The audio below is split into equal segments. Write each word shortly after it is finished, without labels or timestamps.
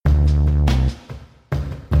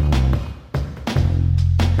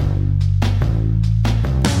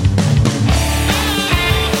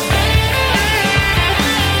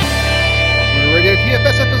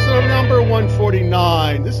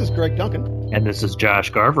And this is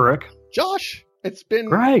Josh Garverick. Josh, it's been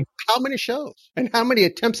Greg. How many shows? And how many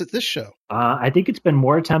attempts at this show? I think it's been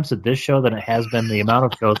more attempts at this show than it has been the amount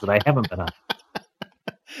of shows that I haven't been on.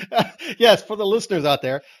 Yes, for the listeners out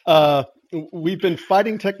there, we've been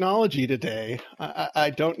fighting technology today.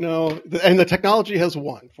 I don't know. And the technology has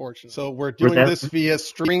won, fortunately. So we're doing this via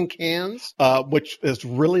string cans, which is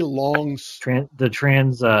really long.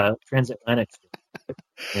 Transatlantic.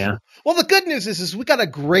 Yeah. Well, the good news is we got a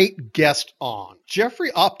great guest on.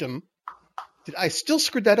 Jeffrey Optum. I still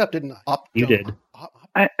screwed that up, didn't I? Optum. You did.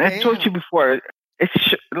 I told you before.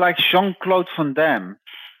 It's like Jean-Claude Van Damme.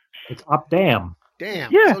 It's Opdam.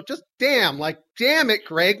 Damn. Yeah. So just damn. Like, damn it,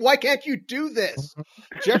 Greg. Why can't you do this?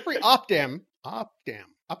 Jeffrey Optum. Optum.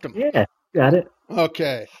 Yeah, got it.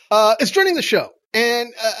 Okay. Is joining the show.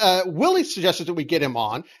 And Willie suggested that we get him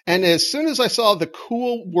on. And as soon as I saw the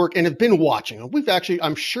cool work and have been watching,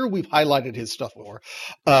 I'm sure we've highlighted his stuff more.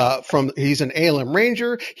 He's an ALM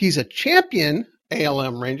Ranger. He's a champion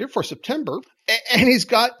ALM Ranger for September. And he's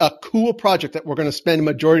got a cool project that we're going to spend a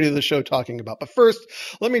majority of the show talking about. But first,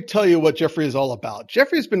 let me tell you what Jeffrey is all about.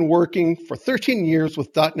 Jeffrey's been working for 13 years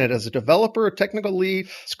with .NET as a developer, a technical lead,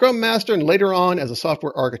 Scrum Master, and later on as a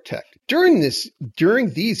software architect. During these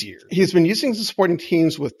years, he's been using and supporting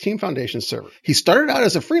teams with Team Foundation Server. He started out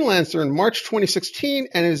as a freelancer in March 2016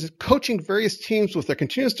 and is coaching various teams with their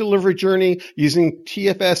continuous delivery journey using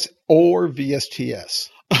TFS or VSTS.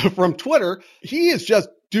 From Twitter, he is just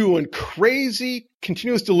doing crazy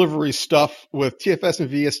continuous delivery stuff with TFS and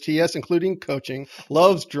VSTS, including coaching,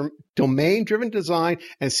 loves domain-driven design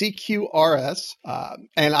and CQRS,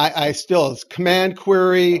 and I still, it's command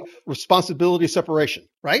query, responsibility separation,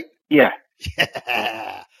 right? Yeah.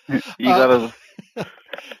 Yeah. You gotta...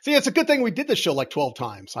 See, it's a good thing we did this show like 12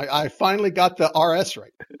 times. I finally got the RS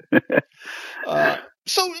right.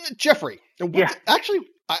 So, Jeffrey, actually,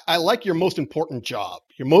 I like your most important job,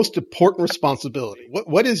 your most important responsibility.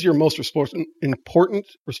 What is your most important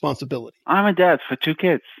responsibility? I'm a dad for 2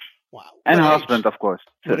 kids. Wow. And a What husband, age? of course.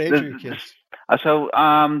 What age are your kids? So,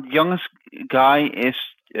 the youngest guy is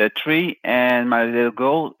 3, and my little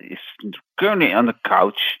girl is currently on the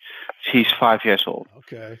couch. She's 5 years old.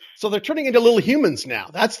 Okay. So they're turning into little humans now.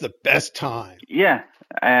 That's the best time. Yeah.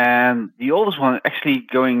 And the oldest one actually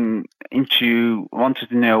wanted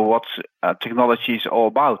to know what technology is all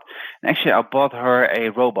about. And actually, I bought her a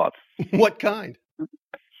robot. What kind?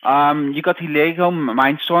 You got the Lego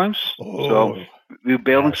Mindstorms. Oh, so we're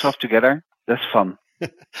building stuff together. That's fun.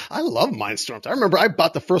 I love Mindstorms. I remember I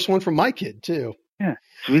bought the first one for my kid, too. Yeah,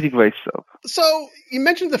 it's really great stuff. So you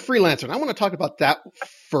mentioned the freelancer, and I want to talk about that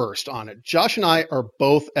first on it. Josh and I are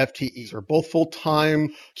both FTEs. We're both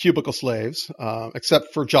full-time cubicle slaves,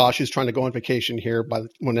 except for Josh, who's trying to go on vacation here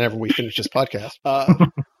whenever we finish this podcast.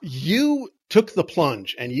 You took the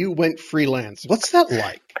plunge, and you went freelance. What's that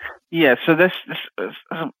like? Yeah, so this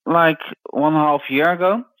like 1.5 years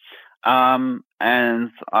ago.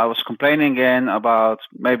 And I was complaining again about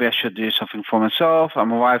maybe I should do something for myself.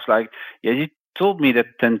 And my wife's like, yeah, you told me that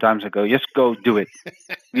 10 times ago. Just go do it.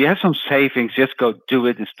 You have some savings. Just go do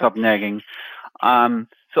it and stop nagging.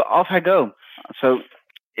 So off I go. So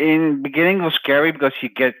in the beginning it was scary because you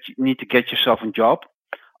need to get yourself a job.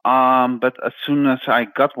 But as soon as I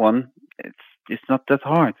got one, it's not that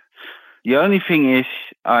hard. The only thing is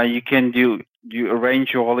you can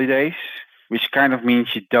arrange your holidays, which kind of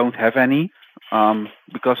means you don't have any,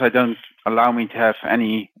 because I don't allow me to have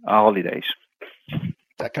any holidays.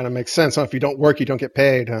 That kind of makes sense. Huh? If you don't work, you don't get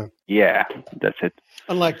paid, huh? Yeah, that's it.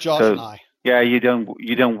 Unlike Josh and I. Yeah, you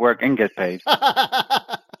don't work and get paid.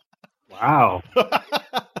 Wow.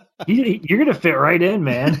 You're going to fit right in,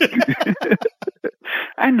 man.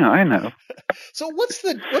 I know. So what's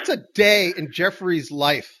a day in Jeffrey's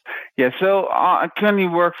life? Yeah, so I currently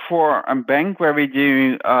work for a bank where we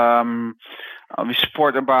do we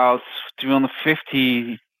support about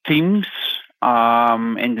 250 teams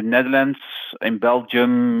in the Netherlands, in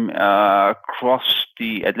Belgium, across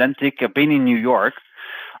the Atlantic. I've been in New York,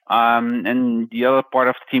 and the other part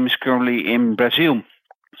of the team is currently in Brazil.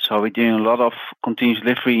 So we're doing a lot of continuous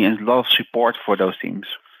delivery and a lot of support for those teams.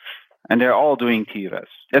 And they're all doing TFS.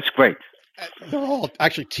 That's great. They're all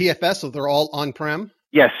actually TFS, so they're all on-prem?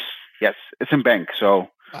 Yes. It's in bank, so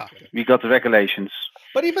we got the regulations.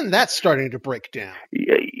 But even that's starting to break down.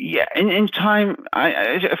 Yeah. In time,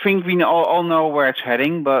 I think we all know where it's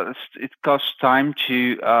heading, but it costs time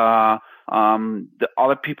to the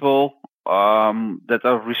other people that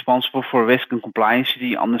are responsible for risk and compliance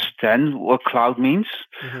to understand what cloud means.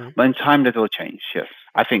 Mm-hmm. But in time, that will change. Yes,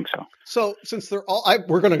 I think so. So since they're all,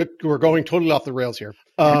 we're going totally off the rails here.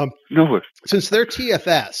 No worries. Since they're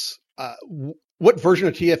TFS, what version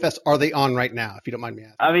of TFS are they on right now, if you don't mind me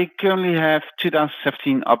asking? We currently have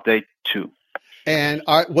 2017 update 2. And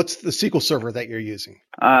what's the SQL Server that you're using?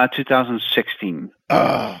 2016.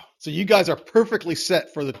 So you guys are perfectly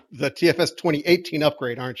set for the TFS 2018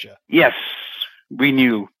 upgrade, aren't you? Yes, we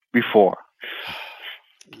knew before.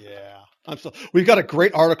 Yeah. We've got a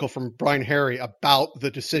great article from Brian Harry about the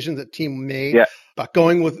decision that team made about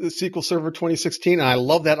going with the SQL Server 2016, and I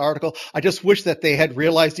love that article. I just wish that they had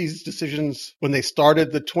realized these decisions when they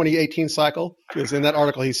started the 2018 cycle, because in that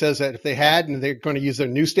article he says that if they had and they're going to use their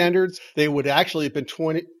new standards, they would actually have been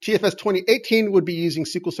TFS 2018 would be using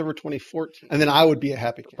SQL Server 2014, and then I would be a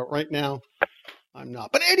happy camper. But right now, I'm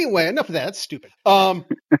not. But anyway, enough of that. That's stupid.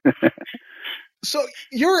 So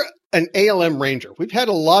you're an ALM Ranger. We've had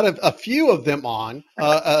a few of them on.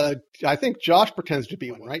 I think Josh pretends to be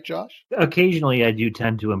one, right, Josh? Occasionally, I do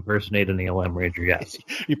tend to impersonate an ALM Ranger, yes.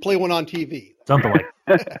 You play one on TV. Something like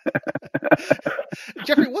that.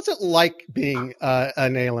 Jeffrey, what's it like being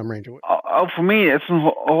an ALM Ranger? For me, it's a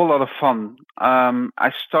whole lot of fun.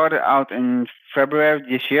 I started out in February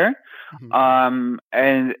this year, and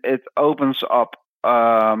it opens up.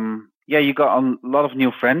 You got a lot of new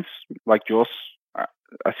friends, like Josh.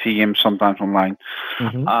 I see him sometimes online.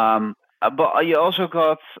 But you also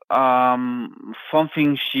got fun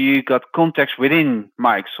things. You got contacts within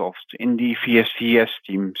Microsoft in the VSTS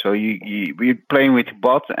team. So we're playing with the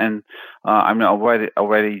bot, and I'm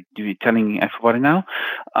already telling everybody now.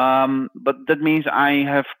 But that means I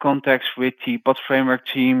have contacts with the bot framework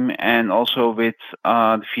team and also with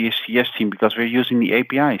the VSTS team because we're using the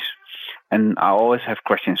APIs, and I always have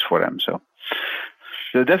questions for them. So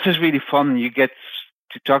that's just really fun. You get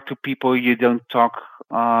to talk to people you don't talk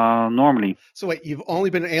normally. So wait, you've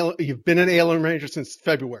been an ALM Ranger since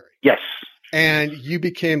February? Yes. And you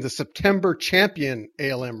became the September champion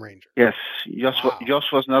ALM Ranger? Yes.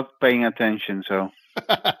 Josh was not paying attention, so.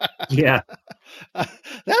 Yeah.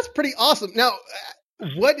 That's pretty awesome. Now,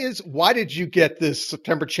 why did you get this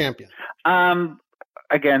September champion?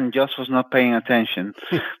 Again, Josh was not paying attention.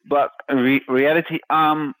 But reality,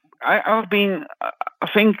 I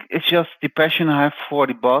think it's just the passion I have for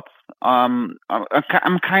the bot. I'm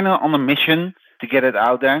kind of on a mission to get it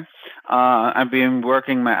out there. I've been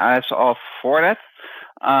working my ass off for that.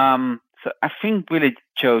 So I think really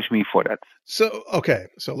chose me for that. So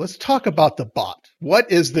let's talk about the bot.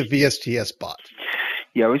 What is the VSTS bot?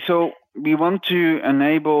 Yeah, so we want to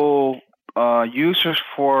enable users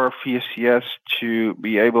for VSTS to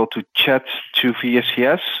be able to chat to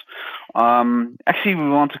VSTS. Actually, we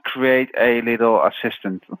want to create a little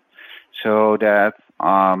assistant so that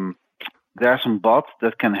there's some bot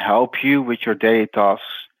that can help you with your daily tasks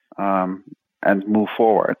and move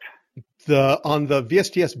forward. On the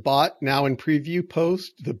VSTS bot now in preview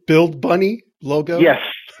post, the Build Bunny logo. Yes.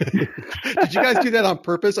 Did you guys do that on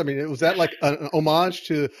purpose? I mean, was that like an homage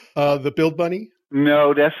to the Build Bunny?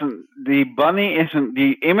 No, the bunny isn't.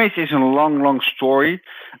 The image is a long story,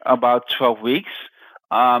 about 12 weeks.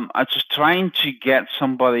 I'm just trying to get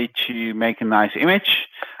somebody to make a nice image,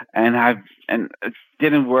 and it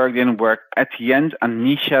didn't work. At the end,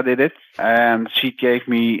 Anisha did it, and she gave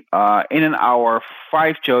me in an hour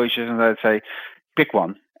 5 choices, and I'd say pick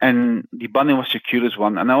one. And the bunny was the cutest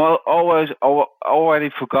one, and I already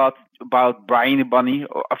forgot about Brian the bunny.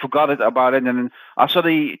 I forgot about it, and then I saw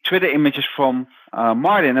the Twitter images from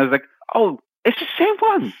Martin. I was like, oh, it's the same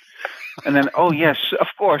one. And then, oh yes, of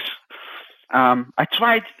course. I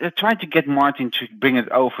tried to get Martin to bring it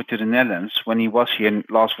over to the Netherlands when he was here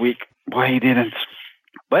last week. But he didn't.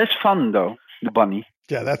 But it's fun though, the bunny.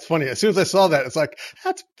 Yeah, that's funny. As soon as I saw that, it's like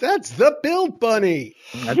that's the Build Bunny.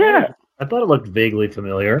 I thought it looked vaguely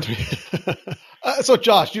familiar. So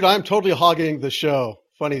Josh, dude, I'm totally hogging the show.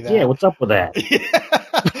 Funny that. Yeah, what's up with that?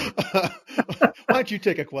 Why don't you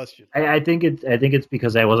take a question? I think it's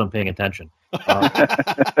because I wasn't paying attention.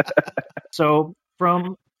 So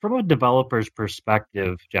from a developer's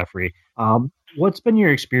perspective, Jeffrey, what's been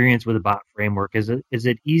your experience with the bot framework? Is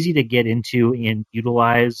it easy to get into and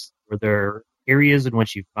utilize? Were there areas in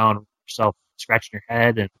which you found yourself scratching your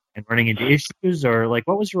head and running into issues, or like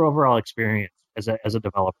what was your overall experience as a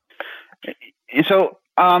developer? So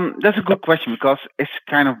that's a good question because it's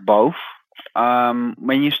kind of both.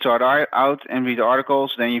 When you start out and read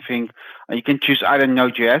articles, then you think you can choose either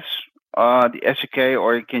Node.js, the SDK,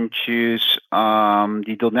 or you can choose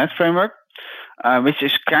the .NET framework, which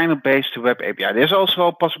is kind of based to Web API. There's also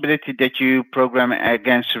a possibility that you program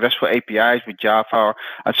against RESTful APIs with Java. Or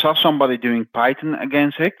I saw somebody doing Python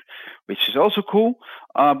against it, which is also cool.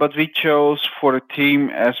 but we chose for the team,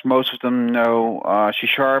 as most of them know, C#.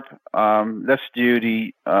 Let's do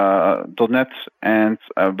the .NET and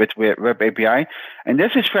with Web API, and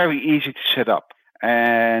this is very easy to set up.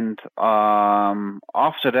 And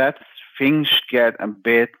after that, things get a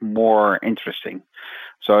bit more interesting.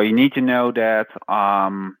 So you need to know that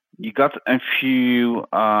you got a few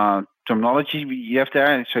terminology you have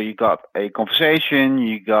there. So you got a conversation,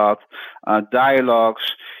 you got dialogues,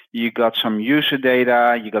 you got some user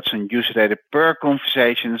data, you got some user data per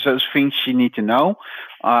conversation. So those things you need to know,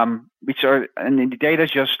 which are, and the data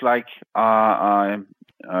is just like a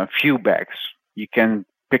few bags. You can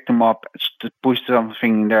pick them up to push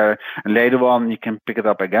something in there, and later on you can pick it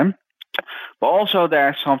up again. But also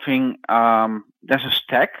there's something, there's a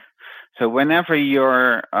stack. So whenever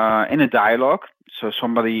you're in a dialogue, so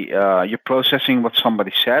somebody, you're processing what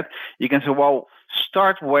somebody said, you can say, well,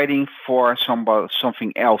 start waiting for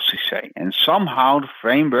something else to say. And somehow the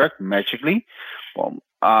framework magically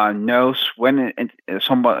knows when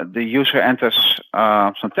the user enters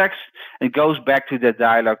some text, it goes back to the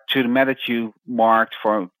dialogue, to the method you marked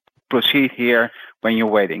for proceed here when you're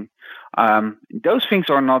waiting. Those things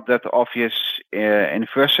are not that obvious in the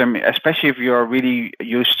first time, especially if you're really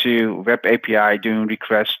used to Web API doing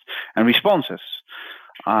requests and responses.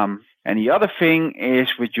 And the other thing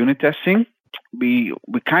is with unit testing, we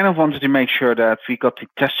kind of wanted to make sure that we got the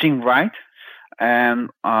testing right. And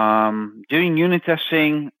doing unit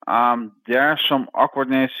testing, there's some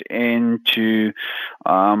awkwardness into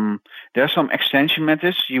there's some extension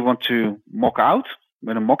methods you want to mock out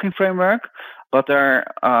with a mocking framework, but they're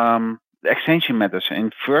extension methods.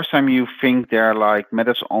 And first time you think they're like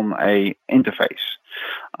methods on a interface.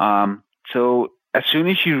 So as soon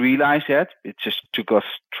as you realize that, it just took us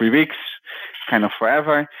 3 weeks, kind of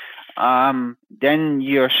forever. Then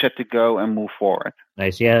you're set to go and move forward.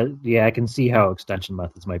 Nice. Yeah, I can see how extension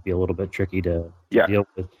methods might be a little bit tricky to deal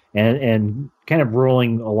with. And kind of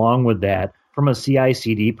rolling along with that, from a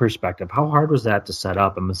CI/CD perspective, how hard was that to set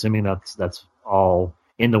up? I'm assuming that's all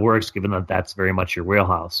in the works, given that that's very much your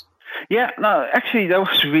wheelhouse. Yeah, no, actually that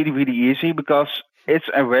was really, really easy because it's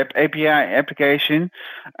a Web API application,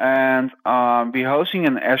 and we're hosting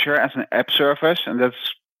in Azure as an app service, and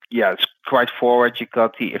it's quite forward. You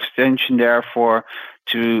got the extension there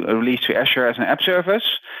to release to Azure as an app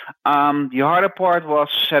service. The harder part was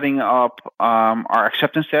setting up our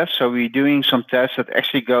acceptance tests. So we're doing some tests that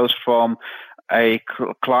actually goes from a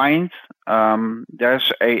client.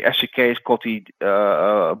 There's a SDK called the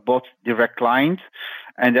Bot Direct Client,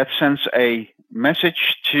 and that sends a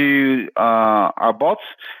message to our bot,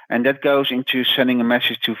 and that goes into sending a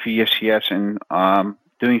message to VSCS and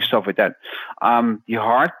doing stuff with that. The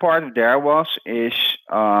hard part there is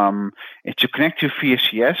to connect to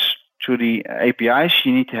VSCS through the APIs.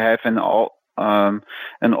 You need to have an OAuth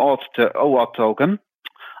token,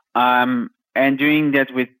 and doing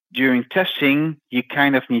that during testing, you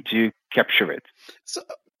kind of need to capture it. So,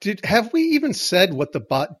 have we even said what the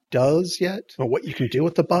bot does yet, or what you can do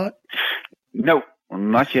with the bot? No,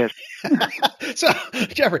 not yet. So,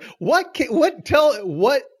 Jeffrey, what can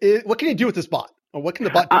you do with this bot, or what can the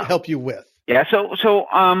bot help you with? Yeah, so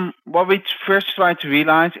what we first try to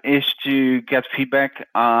realize is to get feedback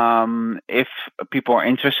if people are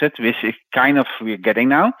interested, which is kind of we're getting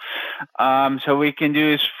now. So we can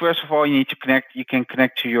do is, first of all, you need to connect. You can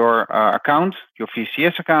connect to your account, your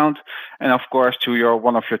VCS account, and of course to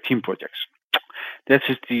one of your team projects. That's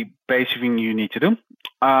just the basic thing you need to do.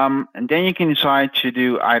 And then you can decide to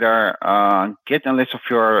do either get a list of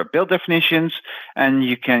your build definitions, and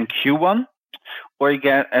you can queue one, or you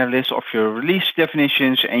get a list of your release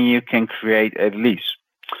definitions and you can create a release.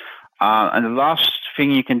 And the last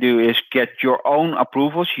thing you can do is get your own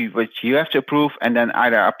approvals, which you have to approve, and then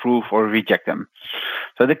either approve or reject them.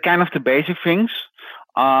 So they're kind of the basic things.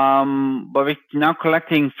 But we're now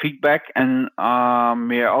collecting feedback, and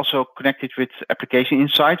we are also connected with Application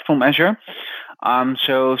Insight from Azure.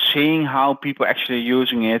 So seeing how people actually are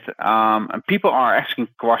using it, and people are asking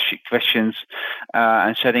questions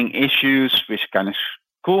and setting issues, which is kind of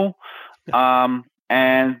cool.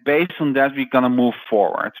 And based on that, we're gonna move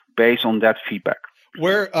forward based on that feedback.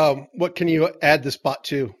 What can you add this bot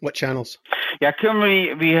to? What channels? Yeah,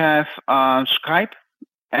 currently we have Skype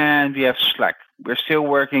and we have Slack. We're still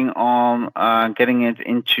working on getting it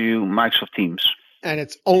into Microsoft Teams. And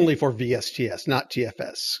it's only for VSTS, not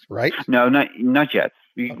TFS, right? No, not yet.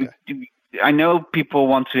 I know people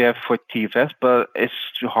want to have for TFS, but it's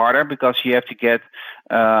harder because you have to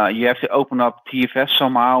open up TFS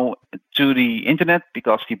somehow to the internet,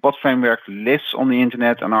 because the bot framework lives on the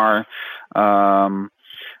internet and our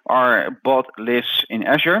bot lives in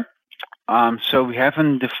Azure. So we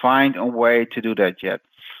haven't defined a way to do that yet.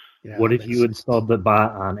 Yeah, what if you installed the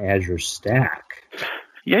bot on Azure Stack?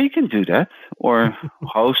 Yeah, you can do that, or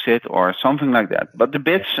host it, or something like that. But the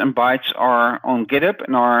bits and bytes are on GitHub,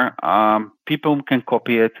 and people can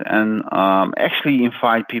copy it and actually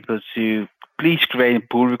invite people to please create a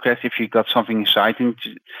pull request if you got something exciting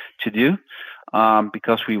to do,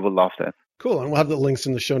 because we will love that. Cool, and we'll have the links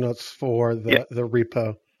in the show notes for the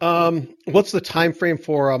repo. What's the time frame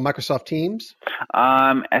for Microsoft Teams?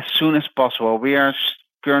 As soon as possible. We are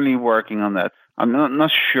currently working on that. I'm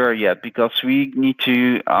not sure yet because we need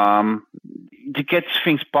to get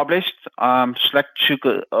things published. Slack took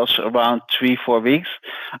us around 3-4 weeks.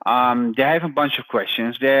 They have a bunch of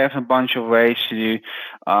questions. They have a bunch of ways to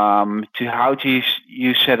how to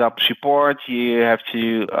you set up support. You have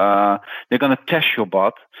to they're going to test your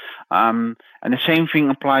bot. And the same thing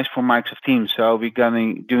applies for Microsoft Teams. So we're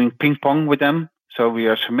doing ping pong with them. So we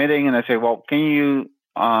are submitting, and I say, well, can you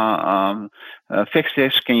fix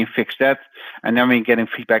this? Can you fix that? And then we're getting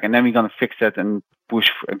feedback, and then we're going to fix that and push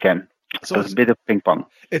again. So it's a bit of ping pong.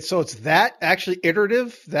 It's that actually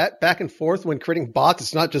iterative, that back and forth when creating bots.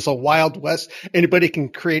 It's not just a Wild West. Anybody can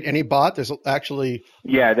create any bot. There's actually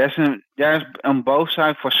there's on both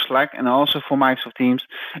sides for Slack and also for Microsoft Teams.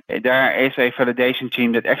 There is a validation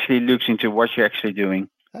team that actually looks into what you're actually doing.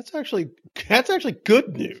 That's actually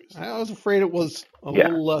good news. I was afraid it was a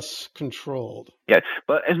little less controlled. Yeah,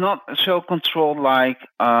 but it's not so controlled like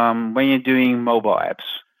when you're doing mobile apps.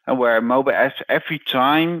 Where mobile apps, every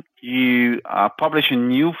time you publish a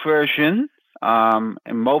new version, in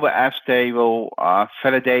mobile apps, they will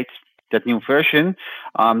validate that new version.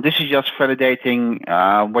 This is just validating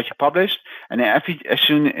what you published. And then as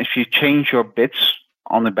soon as you change your bits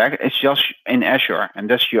on the back, it's just in Azure. And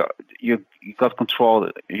that's you got control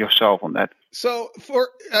yourself on that. So do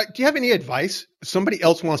you have any advice? If somebody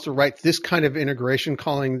else wants to write this kind of integration,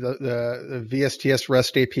 calling the VSTS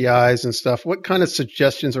REST APIs and stuff, what kind of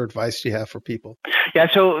suggestions or advice do you have for people?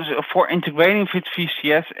 Yeah, so for integrating with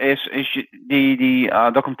VSTS is the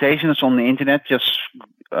documentation is on the internet. Just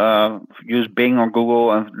use Bing or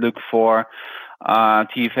Google and look for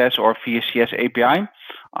TFS or VSTS API.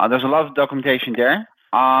 There's a lot of documentation there.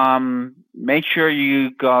 Make sure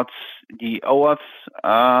you got the OAuth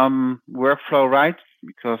workflow right,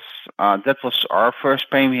 because that was our first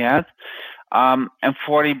pain we had. And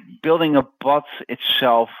for the building a bot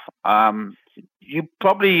itself, you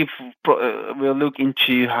probably will look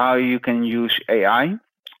into how you can use AI,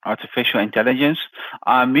 artificial intelligence.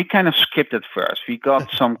 We kind of skipped it first. We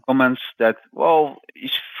got some comments that, well, you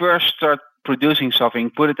first start producing something,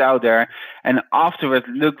 put it out there, and afterwards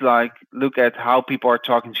look at how people are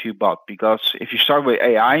talking to you about. Because if you start with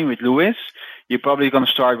AI with Lewis, you're probably going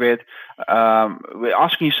to start with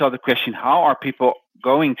asking yourself the question: how are people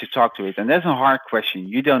going to talk to it? And that's a hard question.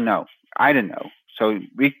 You don't know. I don't know. So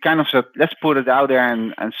we kind of said, let's put it out there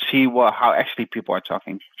and see how actually people are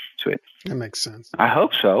talking to it. That makes sense. I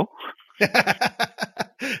hope so.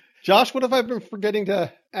 Josh, what have I been forgetting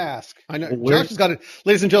to ask? I know Josh has got to,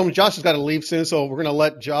 ladies and gentlemen, Josh has got to leave soon, so we're going to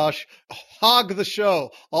let Josh hog the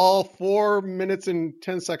show. All 4 minutes and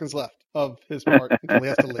 10 seconds left of his part until he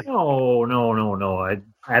has to leave. No.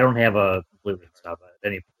 I don't have a completely stop at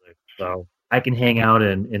any point, so I can hang out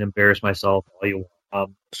and embarrass myself all you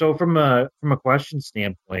want. So from a question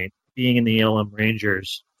standpoint, being in the ALM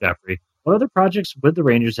Rangers, Jeffrey, what other projects with the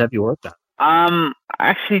Rangers have you worked on?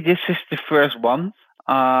 Actually, this is the first one.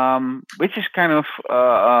 Which is kind of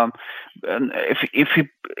if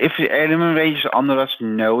the ALM Rangers under us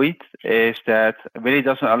know it, is that it really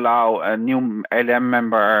doesn't allow a new ALM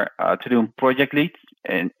member to do a project lead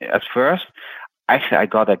at first. Actually, I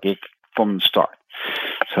got a gig from the start,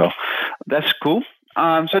 so that's cool.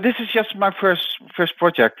 So this is just my first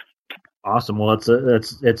project. Awesome. Well, it's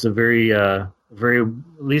a very at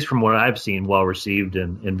least from what I've seen, well received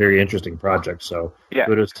and very interesting project. So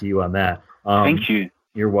kudos to you on that. Thank you.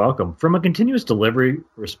 You're welcome. From a continuous delivery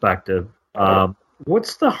perspective,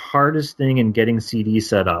 what's the hardest thing in getting CD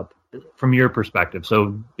set up from your perspective?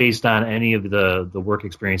 So based on any of the work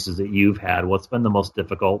experiences that you've had, what's been the most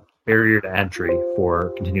difficult barrier to entry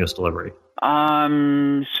for continuous delivery?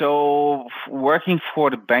 So working for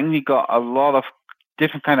the bank, we got a lot of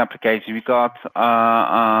different kind of applications. We got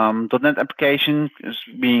 .NET application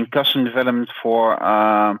being custom development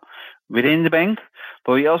for within the bank,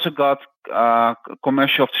 but we also got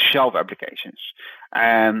commercial off-the-shelf applications.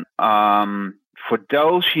 And for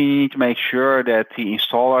those, you need to make sure that the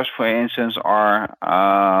installers, for instance, are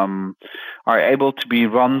able to be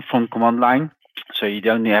run from command line. so you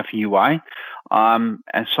don't have UI.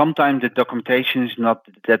 And sometimes the documentation is not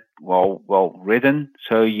that well written,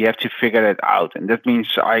 so you have to figure that out. And that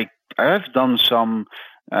means I have done some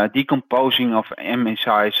decomposing of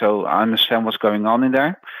MSI, so I understand what's going on in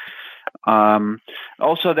there.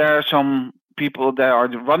 Also, there are some people that are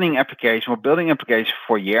running applications or building applications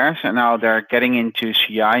for years, and now they're getting into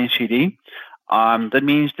CI and CD. That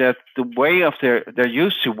means that the way of they're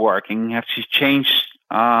used to working have to change.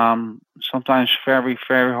 Sometimes very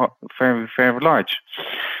large,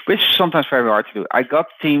 which is sometimes very hard to do. I got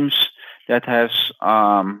teams that has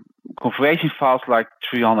configuration files like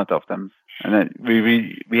 300 of them, and then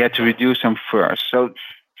we had to reduce them first. So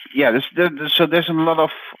yeah, there's a lot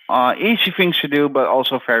of easy things to do, but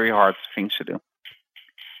also very hard things to do.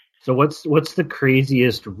 So what's the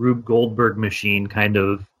craziest Rube Goldberg machine kind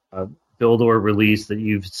of build or release that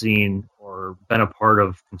you've seen or been a part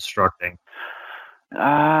of constructing?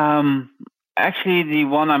 Actually, the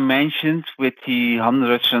one I mentioned with the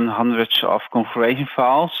hundreds and hundreds of configuration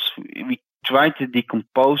files, we tried to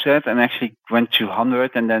decompose it and actually went to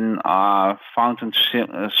 100 and then found a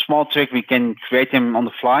small trick. We can create them on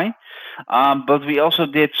the fly. But we also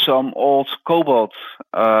did some old Cobalt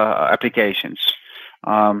applications.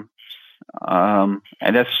 And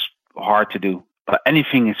that's hard to do. But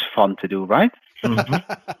anything is fun to do, right?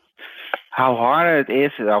 Mm-hmm. How harder it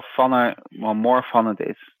is, how funner, or more fun it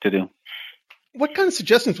is to do. What kind of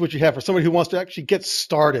suggestions would you have for somebody who wants to actually get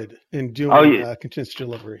started in doing continuous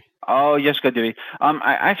delivery? Oh, just go do it.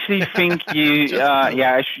 I actually think you,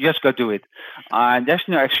 just go do it. There's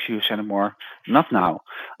no excuse anymore. Not now.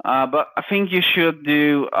 But I think you should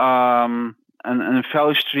do a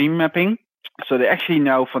value stream mapping. So they actually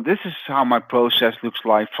know this is how my process looks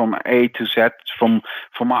like from A to Z, from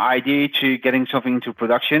my idea to getting something into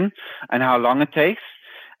production and how long it takes.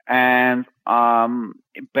 And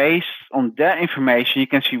based on that information, you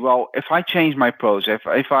can see, well, if I change my process,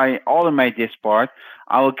 if I automate this part,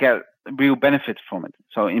 I will get real benefit from it.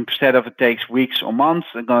 So instead of it takes weeks or months,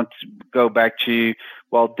 I'm going to go back to,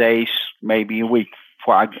 days, maybe a week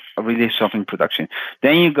before I release something in production.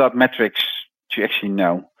 Then you got metrics to actually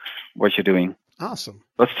know what you're doing. Awesome.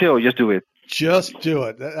 But still, just do it. Just do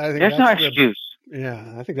it. I think there's no excuse.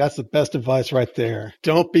 Yeah, I think that's the best advice right there.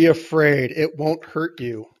 Don't be afraid. It won't hurt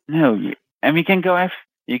you. No, and we can go.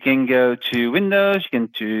 You can go to Windows, you can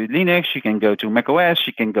to Linux, you can go to macOS,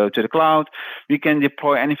 you can go to the cloud. You can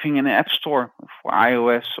deploy anything in the App Store for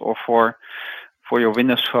iOS or for your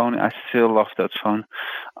Windows phone. I still love that phone.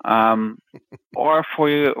 Or for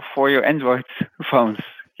your Android phones.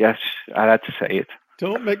 Yes, I had to say it.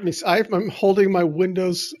 Don't make me. I'm holding my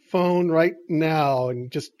Windows phone right now and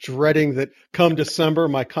just dreading that come December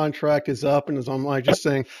my contract is up, and I'm just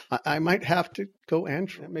saying I might have to go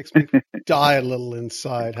Android. It makes me die a little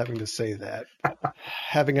inside having to say that.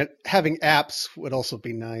 Having apps would also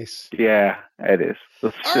be nice. Yeah, it is.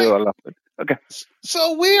 But still, right. I love it. Okay.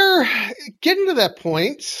 So we're getting to that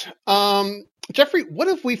point. Jeffrey, what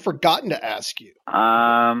have we forgotten to ask you?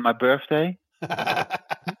 My birthday.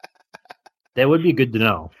 That would be good to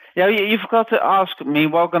know. Yeah, you forgot to ask me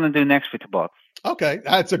what we're going to do next with the bot. Okay,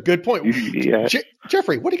 that's a good point. Yeah.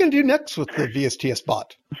 Jeffrey, what are you going to do next with the VSTS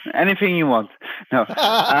bot? Anything you want. No.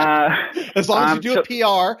 As long as you do a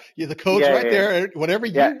PR, the code's there. Whatever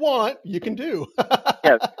you want, you can do.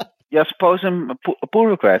 Yeah. Just post a pull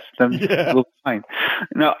request, then it will be fine.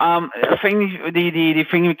 No, I think the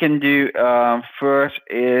thing we can do first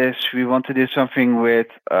is we want to do something with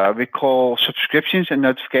we call subscriptions and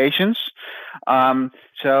notifications.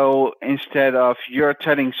 So instead of you're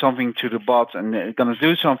telling something to the bot and it's going to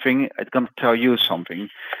do something, it's going to tell you something.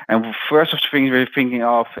 And first of the things we're thinking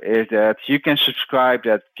of is that you can subscribe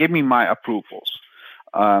that give me my approvals.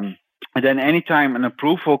 And then anytime an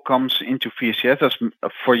approval comes into VSTS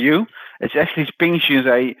for you, it's actually pings you and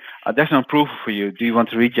say, there's no approval for you. Do you want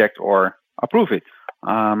to reject or approve it?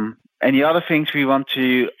 And the other things we want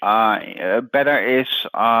to better is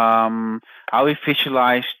how we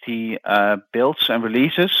visualize the builds and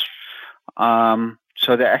releases.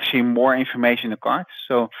 So there are actually more information in the card.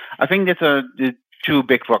 So I think that are the two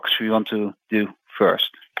big rocks we want to do first.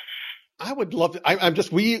 I would love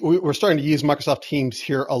to. We're starting to use Microsoft Teams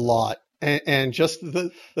here a lot. And just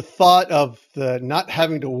the thought of the not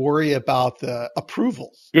having to worry about the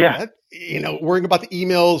approvals. Yeah. Worrying about the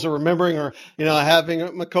emails or remembering or, having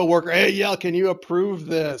a coworker, hey, can you approve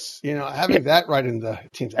this? Having that right in the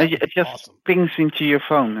Teams. It just awesome. Pings into your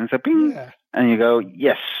phone and it's ping. Yeah. And you go,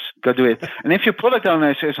 yes, go do it. And if your product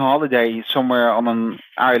owner is on holiday somewhere on an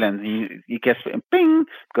island, you get a ping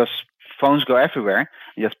because phones go everywhere.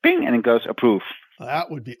 You just ping and it goes approve.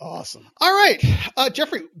 That would be awesome. All right.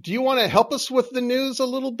 Jeffrey, do you want to help us with the news a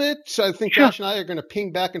little bit? So I think Josh and I are going to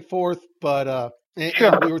ping back and forth, but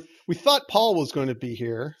and we thought Paul was going to be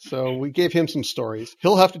here, so we gave him some stories.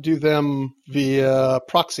 He'll have to do them via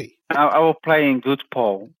proxy. I will play in good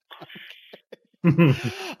Paul.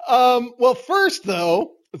 Well, first,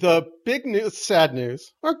 though, the big news, sad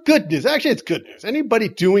news, or good news. Actually, it's good news. Anybody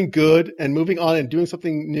doing good and moving on and doing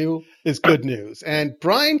something new is good news. And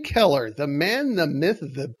Brian Keller, the man, the myth,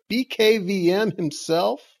 the BKVM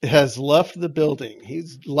himself, has left the building.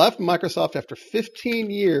 He's left Microsoft after 15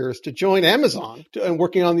 years to join Amazon and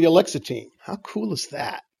working on the Alexa team. How cool is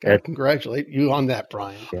that? I congratulate you on that,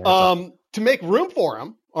 Brian. Yeah, to make room for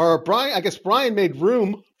him, or Brian made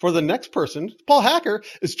room for the next person. Paul Hacker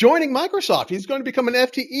is joining Microsoft. He's going to become an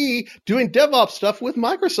FTE doing DevOps stuff with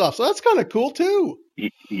Microsoft. So that's kind of cool too.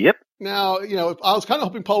 Yep. Now, I was kind of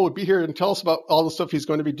hoping Paul would be here and tell us about all the stuff he's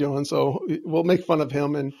going to be doing. So we'll make fun of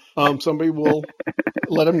him, and somebody will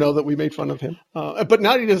let him know that we made fun of him. But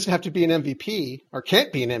now he doesn't have to be an MVP, or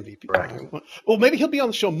can't be an MVP. Right. Well, maybe he'll be on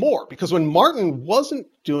the show more, because when Martin wasn't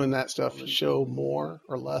doing that stuff, the show more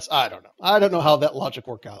or less. I don't know. I don't know how that logic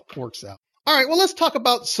works out. All right, well, let's talk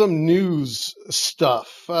about some news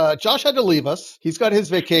stuff. Josh had to leave us. He's got his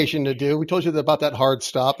vacation to do. We told you about that hard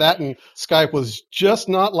stop. That and Skype was just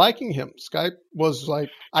not liking him. Skype was like,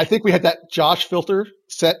 I think we had that Josh filter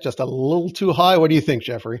set just a little too high. What do you think,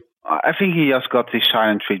 Jeffrey? I think he just got the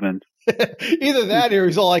silent treatment. Either that or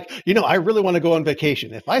he's all like, I really want to go on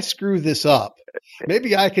vacation. If I screw this up,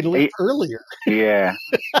 maybe I can leave earlier. Yeah.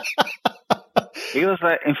 He was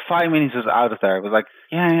like, in 5 minutes, he was out of there. It was like,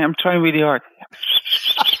 yeah, I'm trying really hard.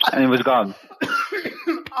 And he was gone.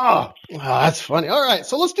 Oh, that's funny. All right,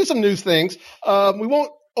 so let's do some news things. We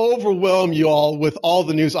won't overwhelm you all with all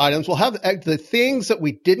the news items. We'll have the things that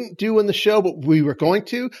we didn't do in the show, but we were going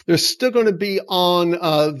to. They're still going to be on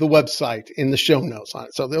the website in the show notes on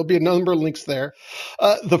it. So there'll be a number of links there.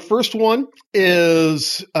 The first one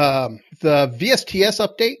is the VSTS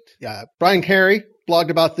update. Brian Carey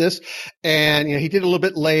blogged about this, and he did a little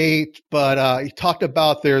bit late, but he talked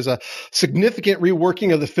about there's a significant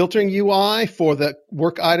reworking of the filtering UI for the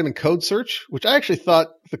work item and code search, which I actually thought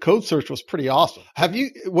the code search was pretty awesome.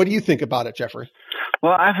 What do you think about it, Jeffrey?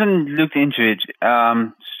 Well, I haven't looked into it.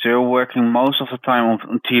 Still working most of the time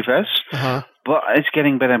on TFS, but it's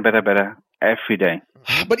getting better and better every day.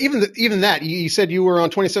 But even that, you said you were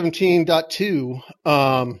on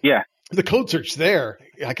 2017.2. Yeah. The code search there,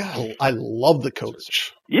 I love the code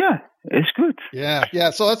search. Yeah, it's good. Yeah.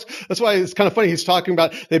 So that's why it's kind of funny. He's talking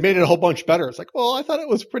about they made it a whole bunch better. It's like, well, I thought it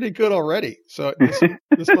was pretty good already. So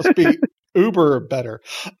this must be uber better.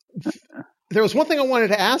 There was one thing I wanted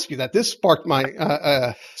to ask you that this sparked my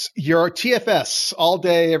your TFS all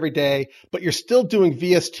day, every day, but you're still doing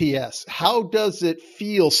VSTS. How does it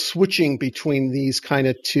feel switching between these kind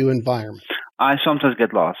of two environments? I sometimes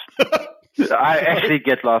get lost. I actually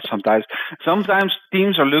get lost sometimes. Sometimes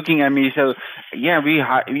teams are looking at me, so yeah,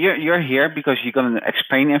 you're here because you're going to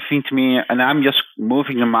explain everything to me, and I'm just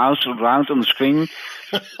moving the mouse around on the screen,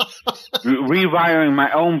 rewiring my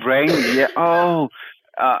own brain. Yeah,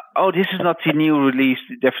 this is not the new release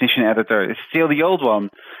definition editor. It's still the old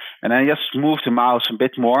one. And I just move the mouse a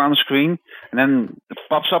bit more on the screen, and then it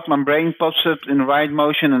pops up, my brain pops up in the right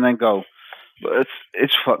motion, and then go. But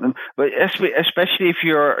it's fun, but especially if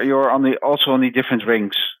you're also on the different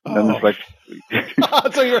rings. Then it's like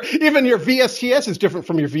so even your VSTS is different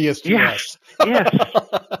from your VSTS. Yes.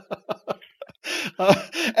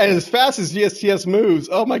 And as fast as VSTS moves,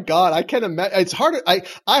 oh my God, I can't imagine. It's hard. I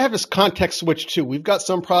have this context switch too. We've got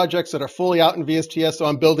some projects that are fully out in VSTS, so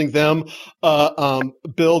I'm building them,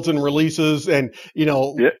 builds and releases, and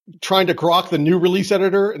trying to grok the new release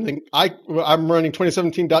editor. And then I'm running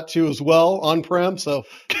 2017.2 as well on-prem, so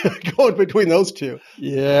going between those two,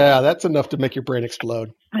 yeah, that's enough to make your brain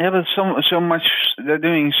explode. Yeah, but so much. They're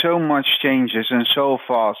doing so much changes and so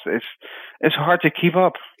fast. It's hard to keep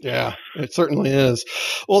up. Yeah, it certainly is.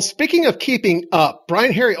 Well, speaking of keeping up,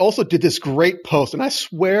 Brian Harry also did this great post, and I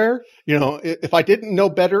swear, if I didn't know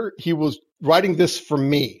better, he was writing this for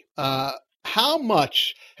me. How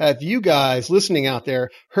much have you guys listening out there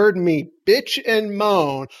heard me bitch and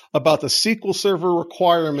moan about the SQL Server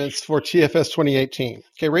requirements for TFS 2018?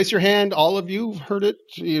 Okay, raise your hand. All of you have heard it.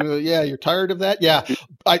 You're tired of that? Yeah.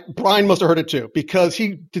 Brian must have heard it too, because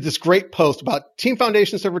he did this great post about Team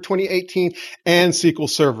Foundation Server 2018 and SQL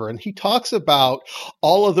Server. And he talks about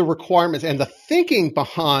all of the requirements and the thinking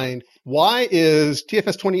behind Why is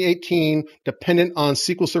TFS 2018 dependent on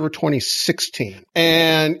SQL Server 2016?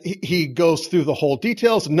 And he goes through the whole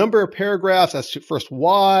details, number of paragraphs as to first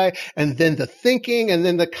why, and then the thinking, and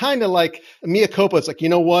then the kind of like mea culpa. It's like, you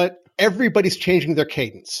know what? Everybody's changing their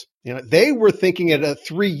cadence. They were thinking at a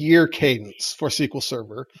 3-year cadence for SQL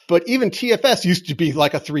Server, but even TFS used to be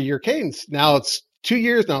like a 3-year cadence. Now it's 2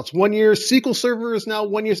 years. Now it's 1 year. SQL Server is now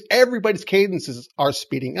 1 year. Everybody's cadences are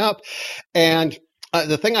speeding up. And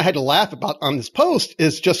the thing I had to laugh about on this post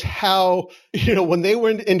is just how, when they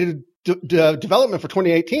went into development for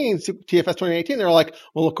 2018, TFS 2018, they're like,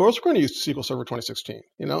 well, of course we're going to use SQL Server 2016.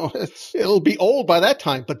 It'll be old by that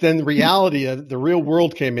time. But then the reality of the real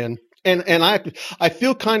world came in. And I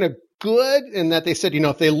feel kind of good in that they said,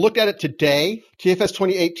 if they look at it today, TFS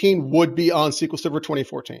 2018 would be on SQL Server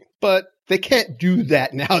 2014. But they can't do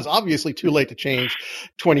that now. It's obviously too late to change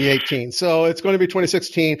 2018. So it's going to be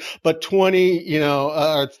 2016, but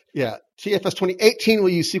TFS 2018 will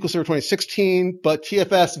use SQL Server 2016, but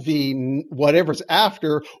TFS whatever's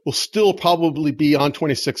after will still probably be on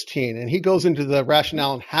 2016. And he goes into the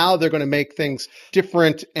rationale on how they're going to make things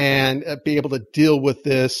different and be able to deal with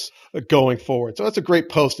this going forward. So that's a great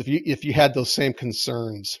post if you had those same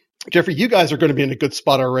concerns. Jeffrey, you guys are going to be in a good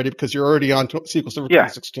spot already because you're already on SQL Server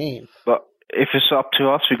 2016. But if it's up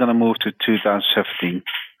to us, we're going to move to 2017.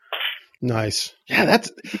 Nice. Yeah,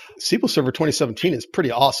 SQL Server 2017 is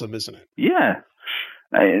pretty awesome, isn't it? Yeah.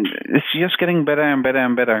 It's just getting better and better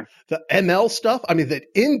and better. The ML stuff, the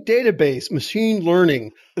in-database machine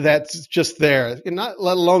learning that's just there, not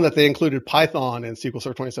let alone that they included Python in SQL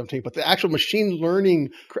Server 2017, but the actual machine learning,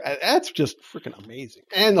 that's just freaking amazing.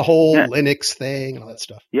 And the whole Linux thing and all that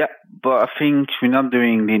stuff. Yeah, but I think we're not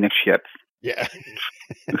doing Linux yet. Yeah.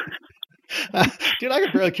 Dude, I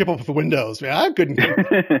could barely keep up with Windows, man. I couldn't.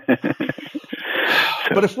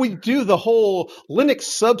 But if we do the whole Linux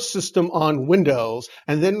subsystem on Windows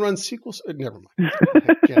and then run SQL, never mind.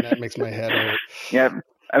 Again, that makes my head hurt. Yeah,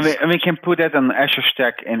 we can put that on Azure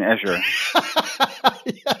Stack in Azure.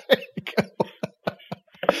 Yeah, there you go.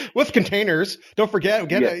 With containers, don't forget. Oh,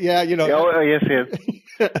 yes.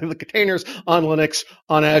 The containers on Linux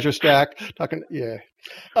on Azure Stack.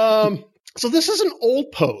 So this is an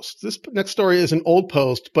old post. This next story is an old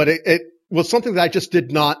post, but it was something that I just did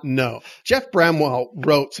not know. Jeff Bramwell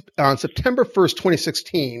wrote on September 1st,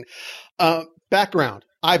 2016, background.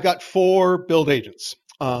 I've got 4 build agents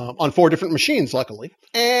on 4 different machines, luckily.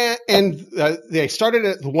 And they started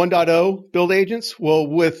at the 1.0 build agents. Well,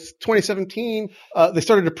 with 2017, they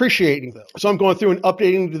started appreciating those. So I'm going through and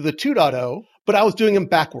updating to the 2.0. But I was doing them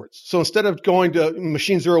backwards. So instead of going to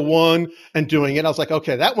machine 01 and doing it, I was like,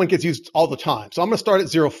 okay, that one gets used all the time. So I'm going to start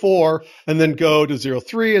at 04 and then go to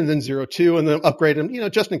 03 and then 02 and then upgrade them,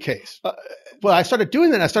 just in case. But I started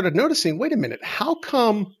doing that. I started noticing, wait a minute, how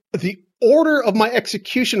come the order of my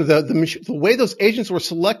execution of the way those agents were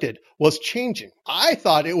selected was changing? I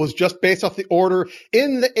thought it was just based off the order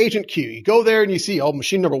in the agent queue. You go there and you see,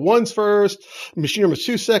 machine number 1's first, machine number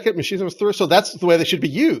 2 second, machine number 3. So that's the way they should be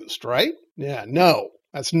used, right? Yeah, no,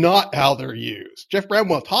 that's not how they're used. Jeff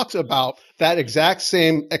Bramwell talks about that exact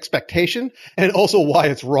same expectation and also why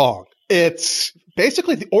it's wrong. It's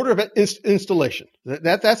basically the order of installation.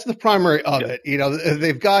 That's the primary of it.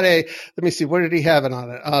 They've got let me see, what did he have it on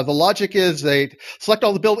it? The logic is they select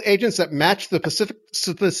all the build agents that match the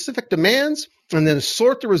specific demands and then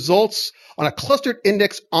sort the results on a clustered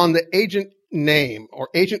index on the agent name or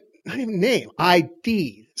agent, not even name,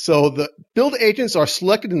 ID. So the build agents are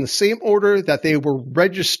selected in the same order that they were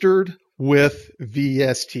registered with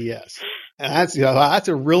VSTS. And that's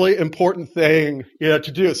a really important thing to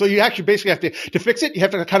do. So you actually basically have to fix it. You have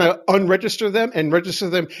to kind of unregister them and register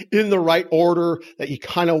them in the right order that you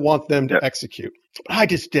kind of want them to execute. I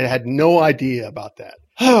just had no idea about that.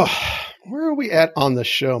 Where are we at on the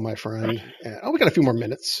show, my friend? We got a few more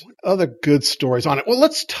minutes. Other good stories on it. Well,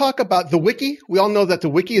 let's talk about the wiki. We all know that the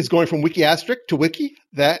wiki is going from Wiki Asterisk to wiki.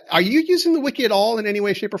 Are you using the wiki at all in any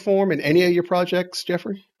way, shape, or form in any of your projects,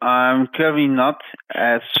 Jeffrey? Currently not.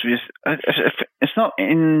 It's not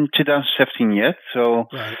in 2017 yet, so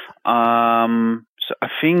right. So I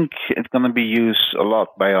think it's going to be used a lot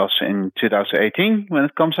by us in 2018 when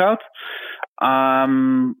it comes out.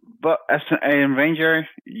 But as an AM Ranger,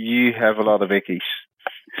 you have a lot of wikis.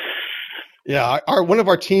 Yeah, one of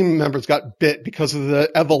our team members got bit because of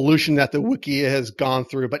the evolution that the wiki has gone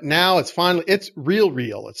through. But now it's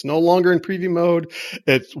real. It's no longer in preview mode.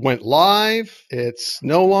 It went live. It's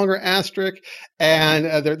no longer asterisk.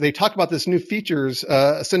 And they talk about this new features.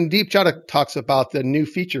 Sandeep Chadha talks about the new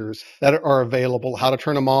features that are available, how to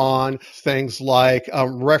turn them on, things like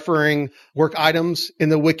referring work items in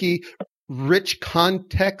the wiki, rich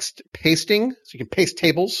context pasting, so you can paste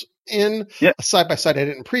tables in a side-by-side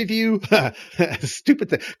edit and preview. Stupid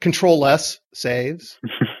thing. Control S saves.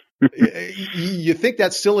 You think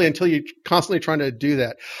that's silly until you're constantly trying to do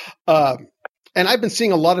that. And I've been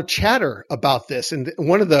seeing a lot of chatter about this. And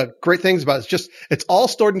one of the great things about it is just it's all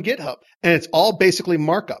stored in GitHub, and it's all basically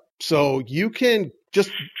markup. So you can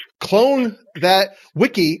just clone that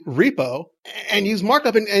wiki repo and use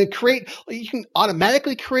markup and create. You can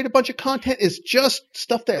automatically create a bunch of content. It's just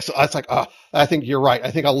stuff there. So it's like, I think you're right.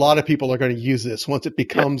 I think a lot of people are going to use this once it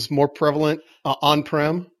becomes more prevalent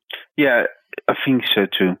on-prem. Yeah, I think so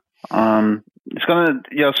too. It's gonna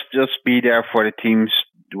just be there for the teams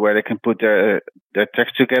where they can put their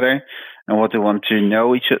text together and what they want to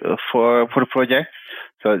know for the project.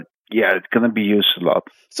 So yeah, it's gonna be used a lot.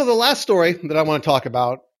 So the last story that I want to talk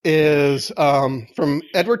about is from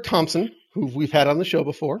Edward Thompson, who we've had on the show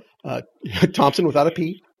before. Thompson without a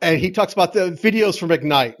P. And he talks about the videos from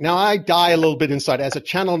Ignite. Now, I die a little bit inside. As a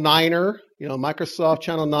Channel 9er, Microsoft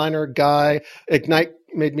Channel 9er guy, Ignite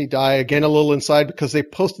made me die again a little inside because they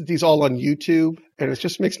posted these all on YouTube, and it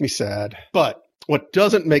just makes me sad. But what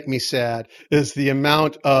doesn't make me sad is the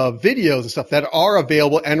amount of videos and stuff that are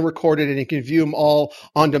available and recorded, and you can view them all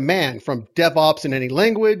on demand, from DevOps in any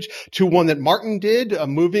language to one that Martin did,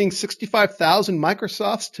 moving 65,000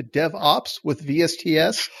 Microsofts to DevOps with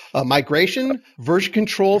VSTS, migration, version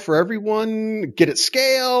control for everyone, get at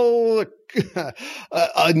scale,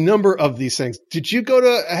 a number of these things. Did you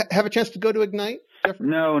have a chance to go to Ignite?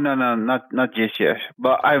 No, not just yet.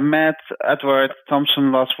 But I met Edward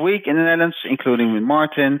Thompson last week in the Netherlands, including with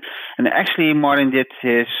Martin. And actually, Martin did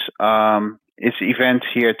his event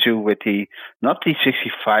here too with not the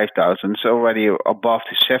 65,000, it's already above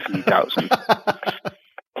the 70,000.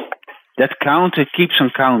 That counter keeps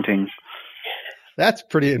on counting. That's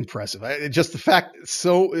pretty impressive. Just the fact.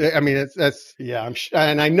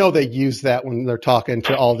 And I know they use that when they're talking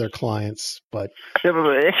to all their clients, but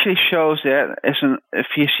it actually shows that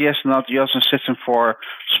VSTS not just a system for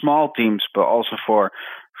small teams, but also for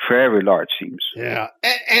very large teams. Yeah,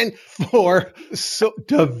 and for so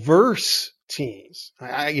diverse teams.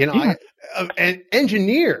 And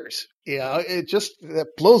engineers. That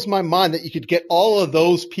blows my mind that you could get all of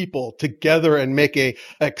those people together and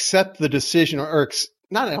accept the decision or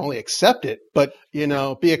not only accept it, but,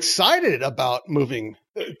 be excited about moving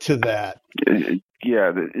to that.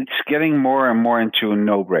 Yeah, it's getting more and more into a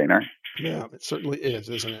no-brainer. Yeah, it certainly is,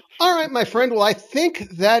 isn't it? All right, my friend. Well, I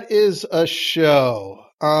think that is a show.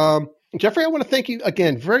 Jeffrey, I want to thank you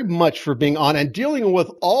again very much for being on and dealing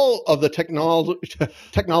with all of the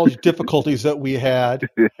technology difficulties that we had.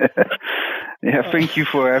 Yeah, thank you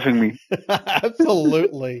for having me.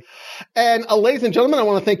 Absolutely. And ladies and gentlemen, I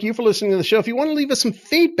want to thank you for listening to the show. If you want to leave us some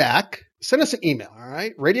feedback, send us an email, all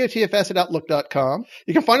right? radiotfs@outlook.com.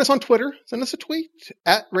 You can find us on Twitter. Send us a tweet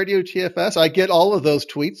 @radiotfs. I get all of those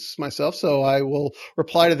tweets myself, so I will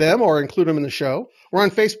reply to them or include them in the show. We're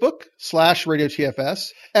on Facebook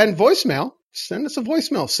 /radiotfs. And voicemail. Send us a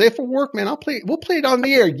voicemail. Safe for work, man. We'll play it on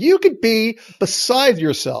the air. You could be beside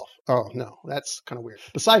yourself. Oh, no, that's kind of weird.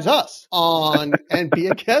 Besides us and be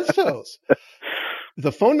a guest host.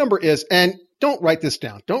 The phone number is, and don't write this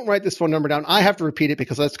down. Don't write this phone number down. I have to repeat it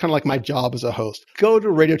because that's kind of like my job as a host. Go to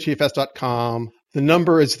radiotfs.com. The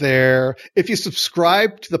number is there. If you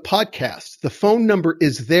subscribe to the podcast, the phone number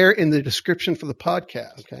is there in the description for the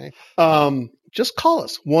podcast. Okay. Just call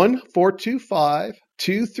us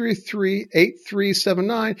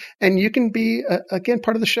 1-425-233-8379, and you can be, again,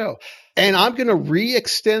 part of the show. And I'm going to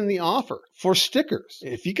re-extend the offer for stickers.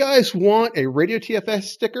 If you guys want a Radio TFS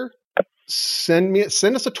sticker, send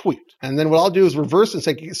us a tweet. And then what I'll do is reverse and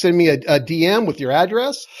say, send me a DM with your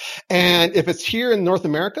address. And if it's here in North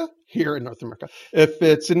America, if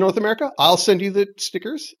it's in North America, I'll send you the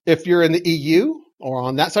stickers. If you're in the EU or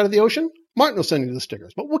on that side of the ocean, Martin will send you the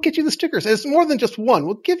stickers, but we'll get you the stickers. It's more than just one.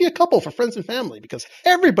 We'll give you a couple for friends and family because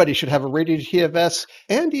everybody should have a Radio TFS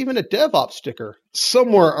and even a DevOps sticker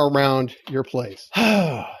somewhere around your place.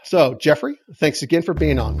 So, Jeffrey, thanks again for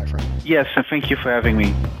being on, my friend. Yes, and thank you for having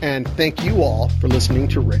me. And thank you all for listening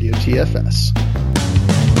to Radio TFS.